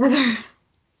songs together.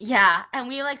 yeah. And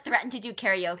we like threatened to do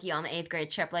karaoke on the eighth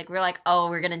grade trip. Like we're like, oh,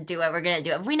 we're gonna do it. We're gonna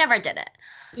do it. We never did it.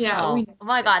 Yeah, we Oh, never oh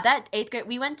my did. God, that eighth grade,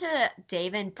 we went to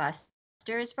Dave and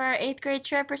Buster's for our eighth grade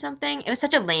trip or something. It was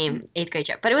such a lame eighth grade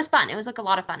trip, but it was fun. It was like a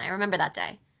lot of fun. I remember that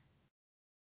day.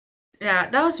 Yeah,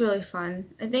 that was really fun.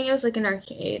 I think it was like an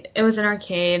arcade. It was an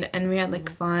arcade, and we had like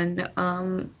Mhm.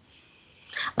 fun.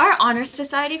 Our honor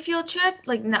society field trip,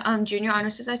 like junior honor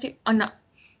society. Oh no,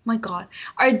 my God,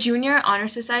 our junior honor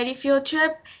society field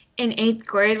trip in eighth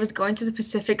grade was going to the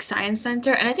Pacific Science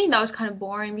Center, and I think that was kind of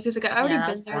boring because like I Yeah, already that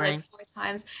was been there like boring. 4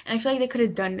 times, and I feel like they could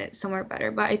have done it somewhere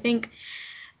better. But I think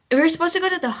we were supposed to go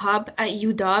to the hub at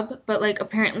UW, but like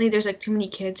apparently there's like too many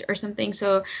kids or something,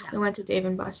 so Yeah. we went to Dave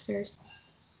and Buster's.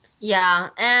 Yeah,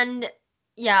 and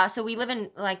yeah, so we live in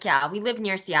like yeah, we live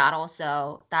near Seattle,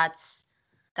 so that's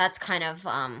kind of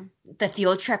the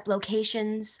field trip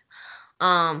locations.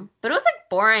 But it was like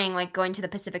boring, like going to the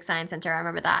Pacific Science Center. I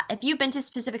remember that. If you've been to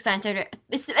Pacific Science Center,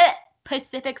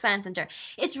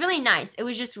 it's really nice. It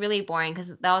was just really boring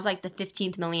because that was like the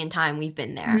 15th million time we've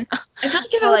been Mhm. there. I feel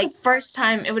like if So it was the like, first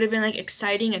time, it would have been like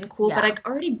exciting and cool, but yeah, I've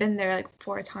already been there like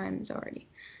 4 times already.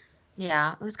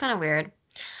 yeah, it was kind of weird.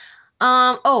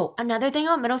 Oh, another thing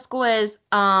about middle school is,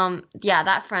 yeah,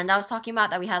 that friend I was talking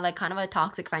about that we had like kind of a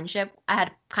toxic friendship. I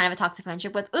had kind of a toxic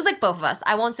friendship with. It was like both of us.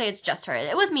 I won't say it's just her.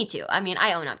 It was me too. I mean,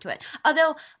 I own up to it.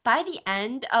 Although by the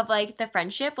end of like the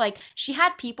friendship, like she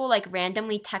had people like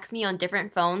randomly text me on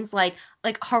different phones, like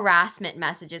harassment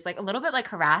messages, like a little bit like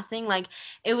harassing. Like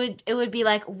it would be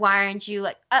like, why aren't you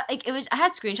like it was I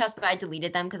had screenshots, but I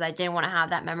deleted them because I didn't want to have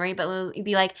that memory. But it'd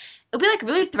be like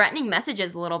really threatening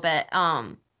messages a little bit.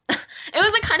 It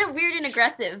was like kind of weird and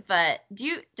aggressive, but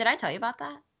did I tell you about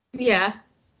that? Yeah.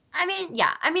 I mean,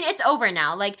 yeah. I mean, it's over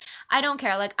now. Like, I don't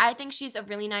care. Like, I think she's a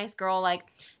really nice girl. Like,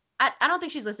 I don't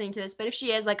think she's listening to this, but if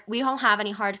she is, like, we don't have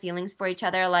any hard feelings for each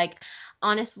other. Like,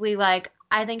 honestly, like,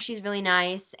 I think she's really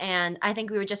nice. And I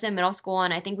think we were just in middle school,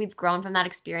 and I think we've grown from that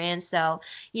experience. So,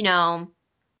 you know,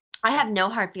 I have no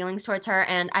hard feelings towards her,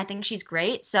 and I think she's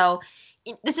great. So,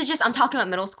 this is just, I'm talking about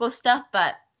middle school stuff,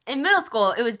 but in middle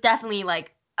school, it was definitely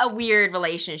like a weird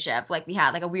relationship. Like, we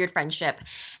had like a weird friendship.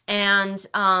 And,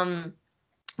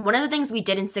 one of the things we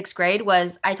did in sixth grade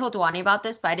was I told Dewani about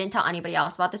this, but I didn't tell anybody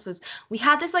else about this. Was we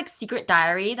had this like secret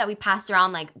diary that we passed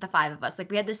around, like the five of us. Like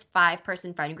we had this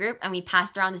 5-person friend group, and we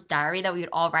passed around this diary that we would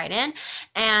all write in,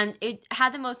 and it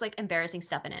had the most like embarrassing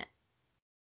stuff in it.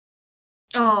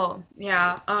 Oh,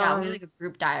 yeah. Yeah, we had like a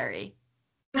group diary.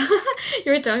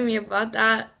 You were telling me about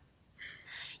that.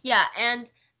 Yeah,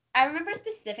 and I remember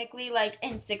specifically like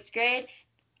in sixth grade,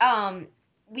 um,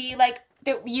 we like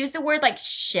we used the word like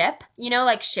ship,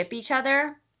 like ship each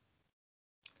other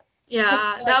because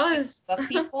Yeah, we like that ship was book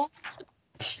people.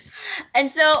 And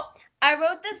so I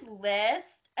wrote this list.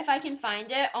 If I can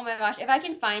find it, oh my gosh, if I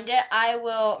can find it, I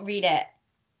will read it.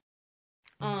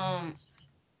 Um,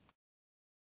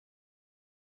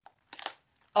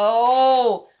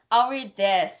 I'll read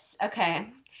this. Okay.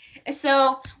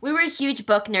 So we were huge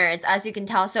book nerds, as you can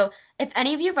tell. So if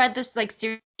any of you read this like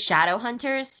series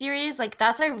Shadowhunters series, like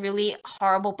that's a really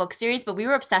horrible book series, but we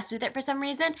were obsessed with it for some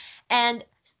reason. And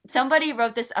somebody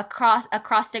wrote this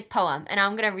acrostic poem, and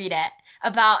I'm gonna read it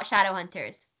about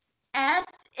Shadowhunters. S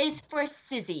is for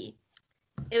Sizzy.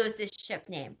 It was this ship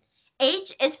name.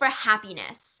 H is for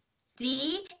happiness.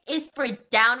 D is for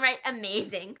downright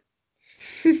amazing.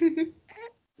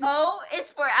 O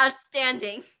is for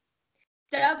outstanding.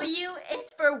 W is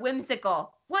for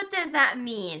whimsical. What does that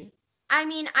mean? I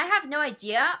mean, I have no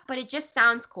idea, but it just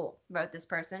sounds cool, wrote this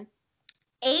person.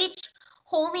 H,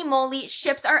 holy moly,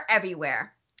 ships are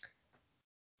everywhere.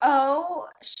 O,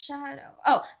 shadow.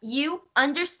 Oh, U,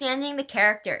 understanding the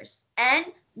characters. N,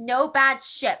 no bad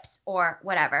ships or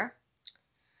whatever.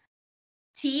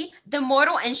 T, the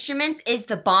Mortal Instruments is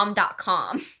the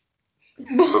bomb.com.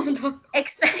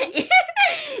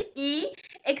 E,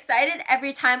 excited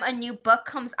every time a new book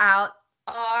comes out.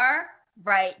 R,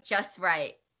 right, just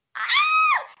right. Ah!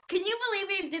 Can you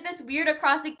believe we did this weird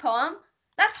acrostic poem?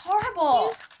 That's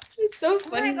horrible. It's so Oh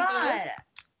my funny. though. god.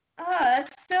 Oh,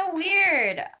 that's so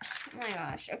weird. Oh my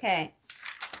gosh. Okay.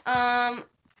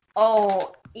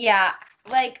 Oh, yeah.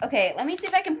 Like, okay, let me see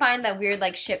if I can find that weird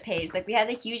like ship page. Like we had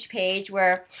a huge page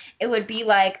where it would be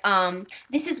like,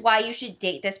 this is why you should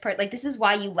date this person. Like this is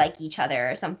why you like each other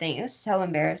or something. It was so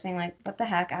embarrassing. Like, what the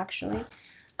heck, actually?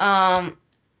 Um,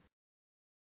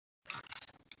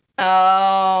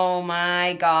 oh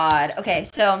my God. Okay,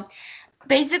 so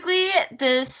basically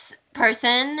this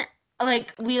person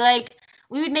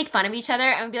we would make fun of each other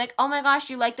and we'd be like, oh my gosh,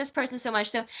 you like this person so much.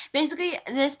 So basically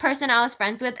this person I was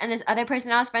friends with and this other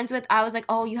person I was friends with, I was like,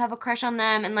 oh, you have a crush on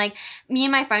them. And like me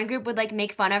and my friend group would like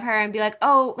make fun of her and be like,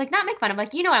 oh, like not make fun of,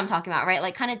 like, you know what I'm talking about, right?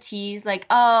 Like kind of tease, like,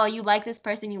 oh, you like this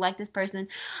person, you like this person.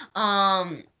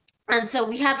 um and so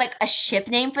we had like a ship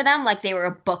name for them, like they were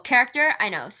a book character. I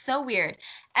know, so weird.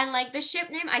 And like the ship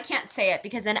name, I can't say it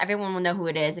because then everyone will know who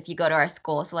it is if you go to our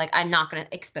school. So like I'm not gonna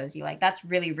expose you. Like that's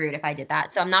really rude if I did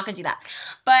that. So I'm not gonna do that.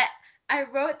 But I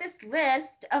wrote this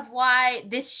list of why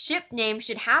this ship name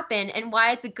should happen and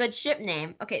why it's a good ship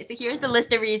name. Okay, so here's the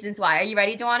list of reasons why. Are you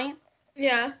ready, Dawani?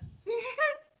 Yeah.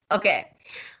 Okay.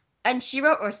 And she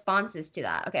wrote responses to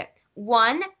that. Okay.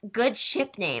 1, good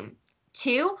ship name.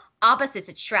 2, opposites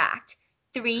attract.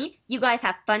 3, you guys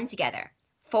have fun together.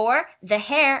 4, the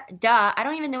hair, duh. I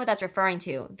don't even know what that's referring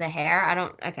to. The hair? I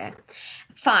don't, okay.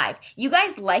 5, you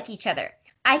guys like each other.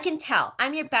 I can tell.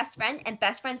 I'm your best friend, and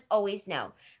best friends always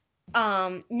know.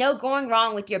 No going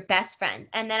wrong with your best friend.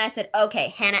 And then I said,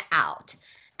 okay, Hannah out.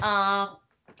 Um,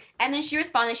 and then she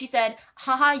responded, she said,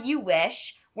 haha, you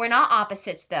wish. We're not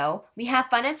opposites though. We have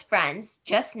fun as friends.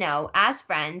 Just know, as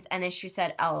friends. And then she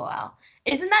said, LOL.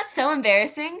 Isn't that so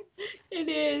embarrassing? It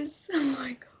is. Oh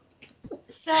my god.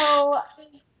 So,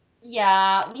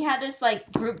 yeah, we had this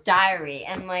like group diary,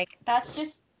 and like that's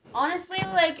just honestly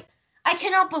like I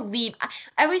cannot believe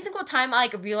every single time I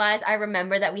like realize I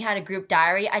remember that we had a group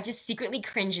diary, I just secretly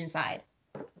cringe inside.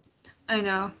 I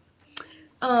know.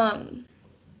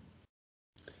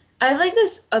 I have like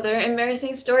this other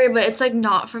embarrassing story, but it's like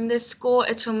not from this school.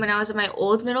 It's from when I was in my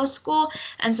old middle school.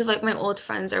 And so if like my old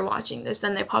friends are watching this,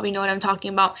 then they probably know what I'm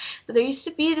talking about. But there used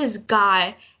to be this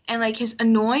guy and like his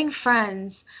annoying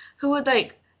friends who would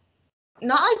like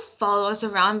not like follow us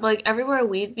around, but like everywhere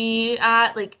we'd be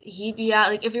at, like he'd be at,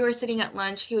 like if we were sitting at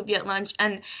lunch, he would be at lunch.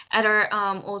 And at our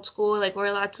old school, like we're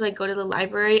allowed to like go to the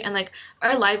library, and like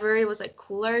our library was like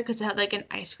cooler because it had like an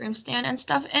ice cream stand and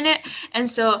stuff in it. And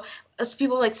so us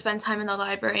people like spend time in the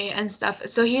library and stuff.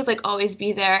 So he'd like always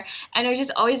be there, and it would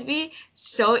just always be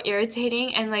so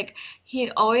irritating. And like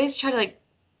he'd always try to like,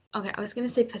 okay, I was gonna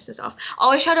say piss us off.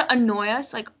 Always try to annoy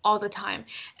us like all the time.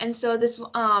 And so this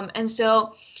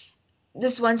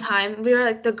one time we were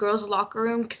like the girls locker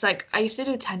room because like I used to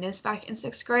do tennis back in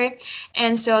 6th grade,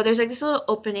 and so there's like this little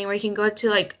opening where you can go to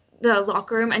like the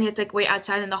locker room and you have to like wait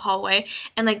outside in the hallway,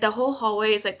 and like the whole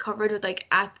hallway is like covered with like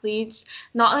athletes,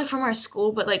 not like from our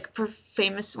school but like for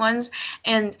famous ones.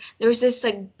 And there was this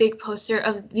like big poster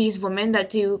of these women that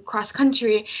do cross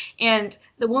country, and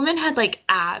the woman had like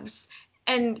abs.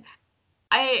 And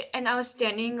I was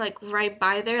standing like right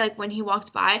by there, like when he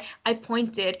walked by, I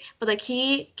pointed, but like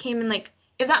he came in like,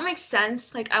 if that makes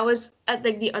sense, like I was at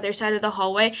like the other side of the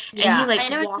hallway and he Yeah, like I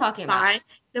know what you're walked talking about. by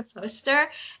the poster,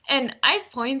 and I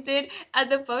pointed at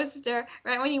the poster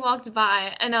right when he walked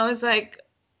by, and I was like,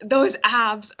 those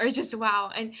abs are just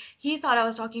wow. And he thought I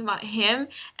was talking about him.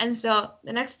 And so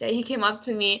the next day he came up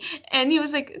to me and he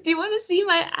was like, do you want to see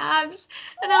my abs?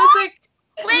 And I was What? like,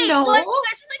 Wait, no. what? You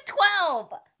guys were like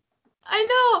 12. I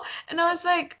know. And I was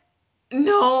like,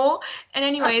 no. And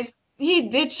anyways, he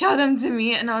did show them to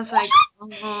me, and I was like, oh.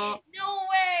 No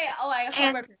way. Oh, I hope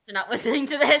And our parents are not listening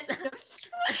to this.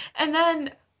 and then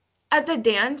at the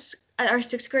dance, at our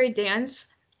 6th grade dance,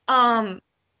 um,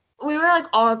 we were like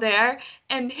all there,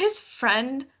 and his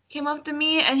friend came up to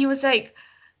me and he was like,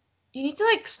 you need to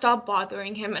like stop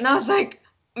bothering him. And I was like,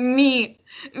 me,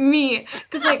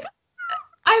 because like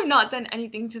I've not done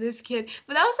anything to this kid,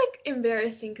 but that was like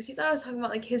embarrassing because he thought I was talking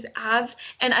about like his abs,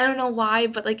 and I don't know why,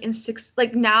 but like in six,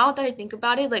 like now that I think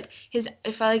about it, like his,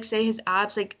 if I like say his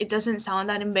abs, like it doesn't sound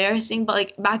that embarrassing, but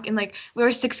like back in like we were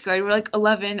 6th grade, we were like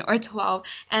 11 or 12,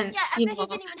 and Yeah, I you bet he know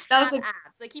didn't even that have was like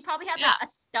abs. Like he probably had Yeah. like a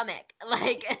stomach.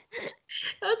 Like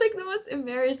That was like the most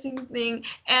embarrassing thing.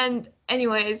 And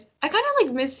anyways, I kind of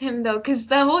like miss him though, because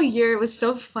that whole year was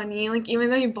so funny. Like even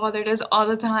though he bothered us all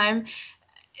the time,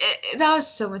 that was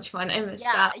so much fun. I miss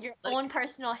yeah, that. your Like own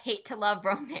personal hate to love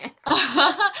romance.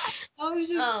 that was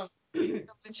just Um,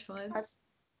 so much fun. that's-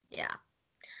 yeah.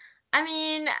 I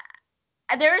mean,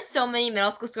 there are so many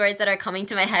middle school stories that are coming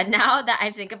to my head now that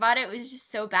I think about it. It was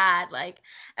just so bad. Like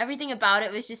everything about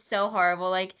it was just so horrible.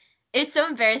 Like it's so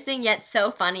embarrassing yet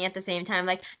so funny at the same time.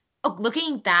 Like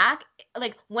looking back,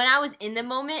 like when I was in the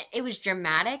moment, it was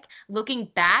dramatic. Looking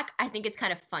back, I think it's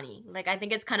kind of funny. Like I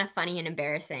think it's kind of funny and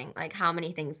embarrassing, like how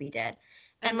many things we did.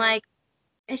 I And know. like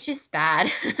it's just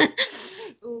bad.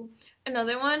 Ooh.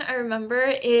 Another one I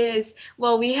remember is,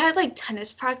 well, we had like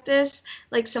tennis practice.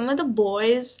 Like some of the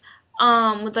boys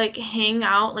would like hang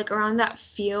out like around that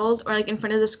field or like in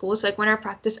front of the school. So like when our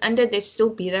practice ended, they'd still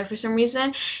be there for some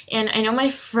reason. And I know my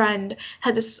friend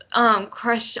had this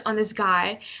crush on this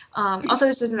guy. Also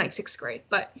this was in like 6th grade,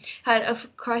 but had a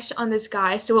crush on this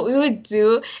guy. So what we would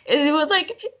do is we would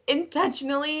like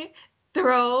intentionally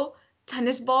throw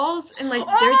tennis balls in like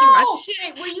their Oh,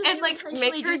 direction we used and to like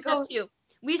intentionally make do her stuff go. too.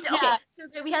 We used to, okay, Yeah.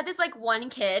 so we had this like one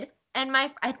kid, and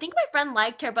I think my friend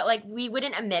liked her, but like we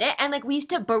wouldn't admit it, and like we used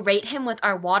to berate him with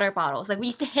our water bottles. Like we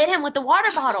used to hit him with the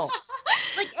water bottle,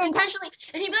 like intentionally,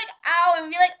 and he'd be like, "Ow," and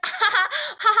we'd be like, "Ha ha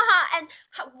ha ha ha." And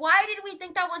why did we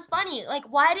think that was funny? Like,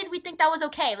 why did we think that was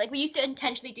okay? Like we used to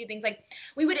intentionally do things. Like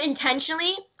we would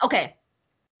intentionally, okay.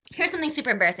 Here's something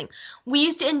super embarrassing. We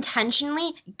used to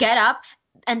intentionally get up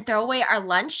and throw away our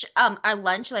lunch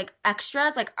like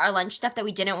extras, like our lunch stuff that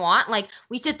we didn't want. Like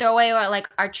we used to throw away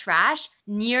our trash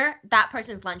near that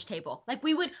person's lunch table. Like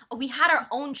we had our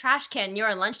own trash can near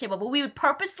our lunch table, but we would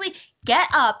purposely get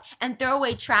up and throw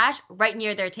away trash right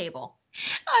near their table.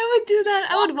 I would do that.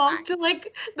 I All would the walk time. to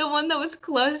like the one that was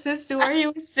closest to where he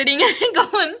was sitting and go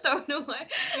and throw it away.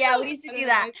 Yeah, we used to I do don't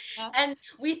know that. why. And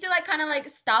we used to like kind of like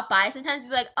stop by sometimes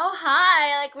be like, "Oh,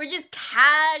 hi." Like we're just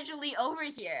casually over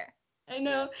here. I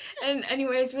know. And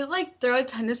anyways, we'd like throw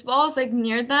tennis balls like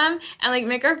near them and like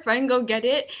make our friend go get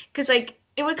it, because like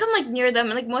it would come like near them,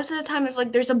 and like most of the time if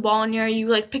like there's a ball near you,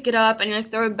 like pick it up and you like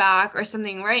throw it back or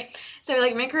something, right? So we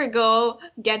like make her go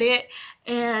get it,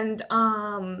 and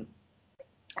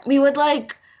we would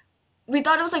like we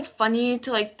thought it was like funny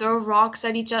to like throw rocks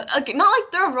at each other, like not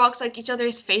like throw rocks like each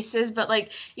other's faces, but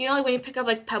like you know like when you pick up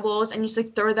like pebbles and you just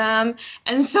like throw them,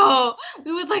 and so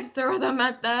we would like throw them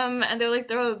at them and they would like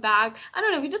throw it back. I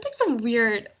don't know, we did like some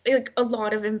weird, like a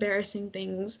lot of embarrassing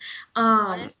things.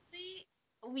 Honestly,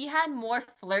 we had more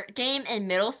flirt game in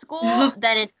middle school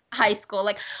than in high school.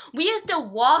 Like we used to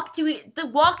walk to the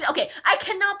walk. Okay,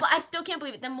 I still can't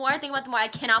believe it. The more I think about it, the more I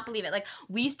cannot believe it. Like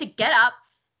we used to get up.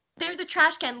 There's a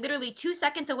trash can literally 2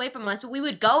 seconds away from us, but we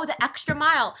would go the extra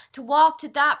mile to walk to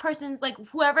that person's, like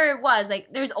whoever it was. Like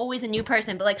there's always a new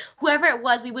person, but like whoever it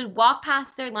was, we would walk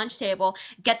past their lunch table,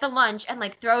 get the lunch, and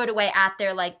like throw it away at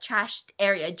their like trash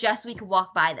area just so we could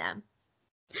walk by them.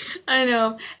 I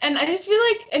know. And I just feel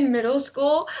like in middle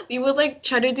school, we would like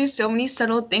try to do so many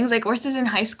subtle things. Like versus in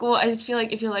high school, I just feel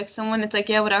like if you like someone, it's like,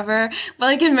 yeah, whatever. But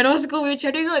like in middle school, we would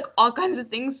try to do like all kinds of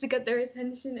things to get their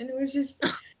attention. And it was just,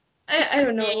 I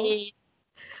don't know. It's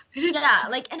We did Yeah, so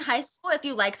like in high school, if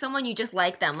you like someone, you just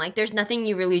like them. Like there's nothing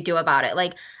you really do about it.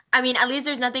 Like, I mean, at least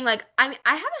there's nothing like I mean,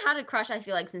 I haven't had a crush, I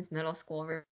feel like, since middle school,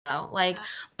 really, though. Like,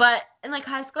 but in like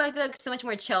high school, I feel like so much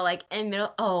more chill. Like in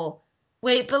middle, oh,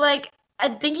 wait, but like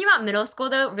thinking about middle school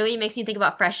though really makes me think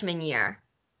about freshman year.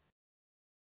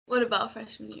 What about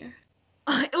freshman year?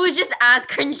 It was just as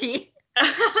cringy.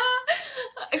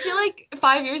 I feel like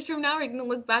 5 years from now, we're gonna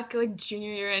look back at like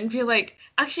junior year and feel like,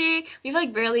 actually, we've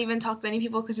like barely even talked to any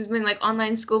people because it's been like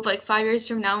online school. But like 5 years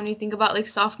from now, when you think about like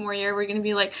sophomore year, we're gonna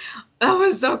be like, that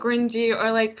was so cringy,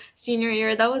 or like senior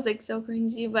year, that was like so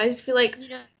cringy. But I just feel like You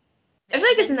know, I feel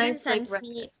like it's Vincent nice to like sends me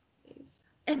reminisce these.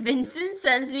 Vincent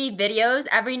sends me videos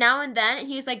every now and then, and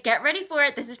he's like, "Get ready for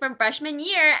it. This is from freshman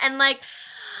year." And like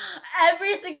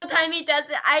every single time he does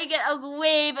it, I get a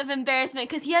wave of embarrassment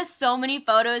because he has so many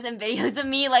photos and videos of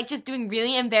me like just doing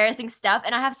really embarrassing stuff,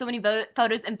 and I have so many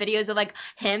photos and videos of like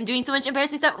him doing so much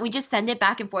embarrassing stuff. We just send it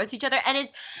back and forth to each other, and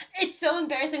it's so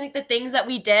embarrassing, like the things that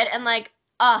we did, and like,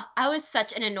 I was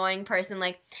such an annoying person,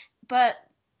 like, but.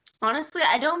 Honestly,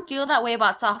 I don't feel that way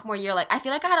about sophomore year. Like, I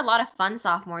feel like I had a lot of fun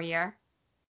sophomore year.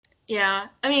 Yeah,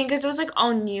 I mean, because it was like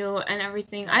all new and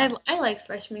everything. Yeah. I liked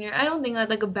freshman year. I don't think I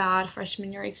had like a bad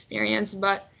freshman year experience,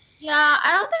 but Yeah,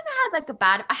 I don't think I had like a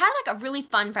bad. I had like a really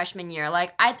fun freshman year.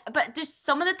 But just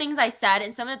some of the things I said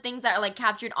and some of the things that are like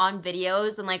captured on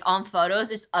videos and like on photos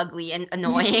is ugly and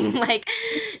annoying. Like,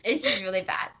 it's just really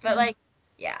bad. But like,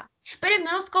 Yeah. But in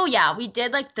middle school, yeah, we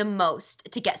did like the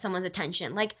most to get someone's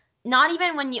attention. Like not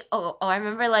even when you I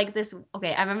remember like this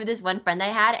okay, I remember this one friend I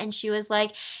had and she was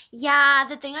like, "Yeah,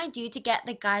 the thing I do to get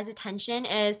the guys' attention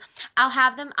is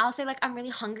I'll say like I'm really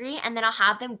hungry and then I'll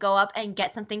have them go up and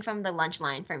get something from the lunch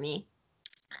line for me."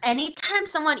 Anytime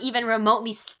someone even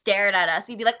remotely stared at us,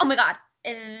 we'd be like, "Oh my God,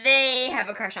 they have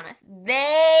a crush on us.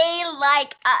 They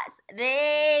like us.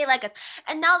 They like us."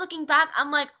 And now looking back,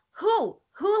 I'm like, "Who?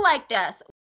 Who liked us?"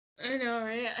 I know,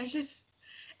 right?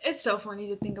 It's so funny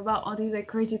to think about all these like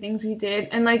crazy things we did.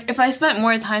 And like, if I spent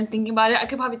more time thinking about it, I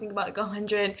could probably think about like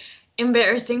 100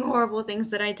 embarrassing, horrible things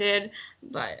that I did.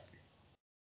 But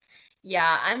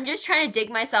Yeah, I'm just trying to dig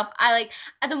myself.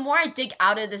 The more I dig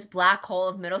out of this black hole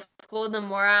of middle school, the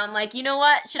more I'm like, you know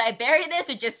what? Should I bury this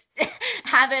or just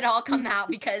have it all come out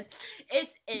because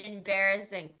it's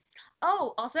embarrassing.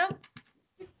 Oh, also,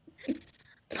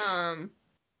 um,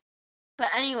 but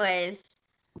anyways,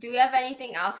 do we have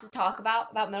anything else to talk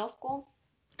about middle school?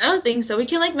 I don't think so. We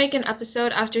can like make an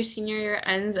episode after senior year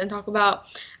ends and talk about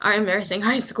our embarrassing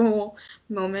high school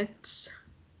moments.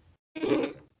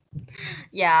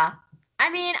 Yeah. I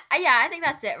mean, yeah, I think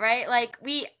that's it, right?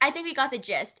 I think we got the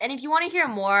gist. And if you want to hear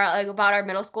more like about our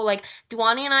middle school, like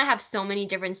Duani and I have so many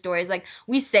different stories. Like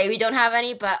we say we don't have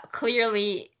any, but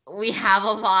clearly we have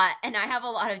a lot, and I have a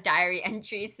lot of diary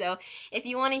entries. So if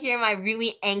you want to hear my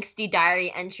really angsty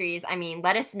diary entries, I mean,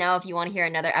 let us know if you want to hear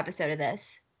another episode of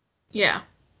this. Yeah.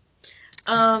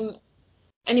 Um,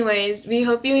 Anyways, we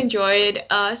hope you enjoyed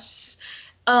us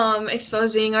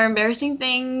exposing our embarrassing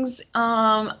things.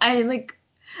 I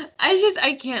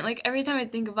can't like every time I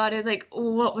think about it, like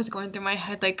what was going through my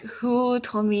head, like who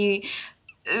told me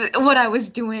what I was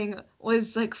doing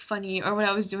was like funny or what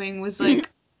I was doing was like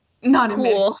not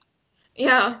embarrassing. Cool.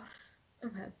 Yeah.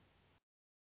 Okay.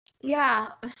 Yeah.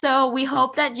 So we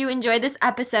hope that you enjoyed this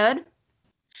episode.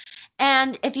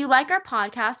 And if you like our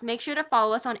podcast, make sure to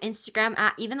follow us on Instagram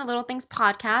at Even the Little Things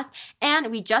Podcast. And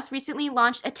we just recently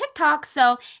launched a TikTok.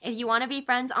 So if you want to be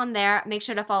friends on there, make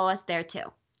sure to follow us there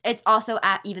too. It's also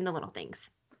at Even the Little Things.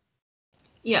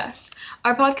 Yes.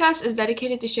 Our podcast is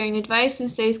dedicated to sharing advice,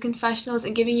 mistakes, confessionals,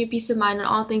 and giving you peace of mind on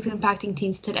all things impacting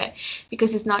teens today.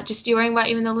 Because it's not just you worrying about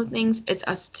even the little things, it's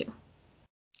us too.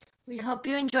 We hope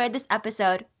you enjoyed this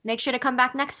episode. Make sure to come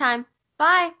back next time.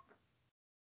 Bye.